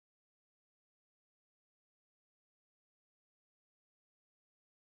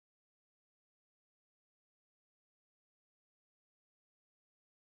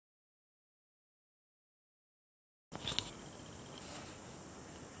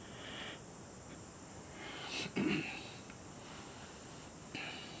A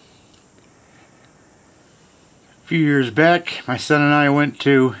few years back, my son and I went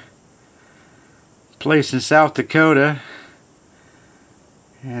to a place in South Dakota,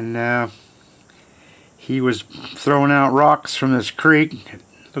 and he was throwing out rocks from this creek. It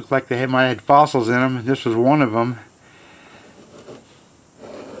looked like they might have had fossils in them. This was one of them.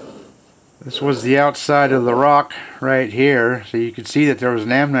 This was the outside of the rock right here, so you could see that there was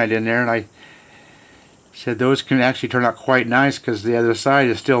an ammonite in there, and I said those can actually turn out quite nice because the other side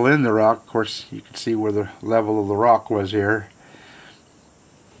is still in the rock. Of course, you can see where the level of the rock was here.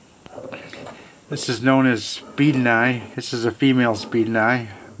 This is known as speedeni. This is a female speedeni,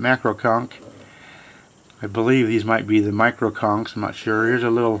 macroconch. I believe these might be the microconchs, I'm not sure. Here's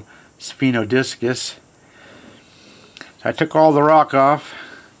a little sphenodiscus. I took all the rock off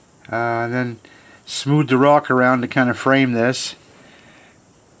and then smoothed the rock around to kind of frame this.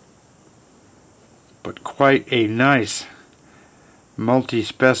 But quite a nice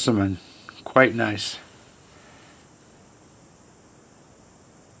multi-specimen. Quite nice.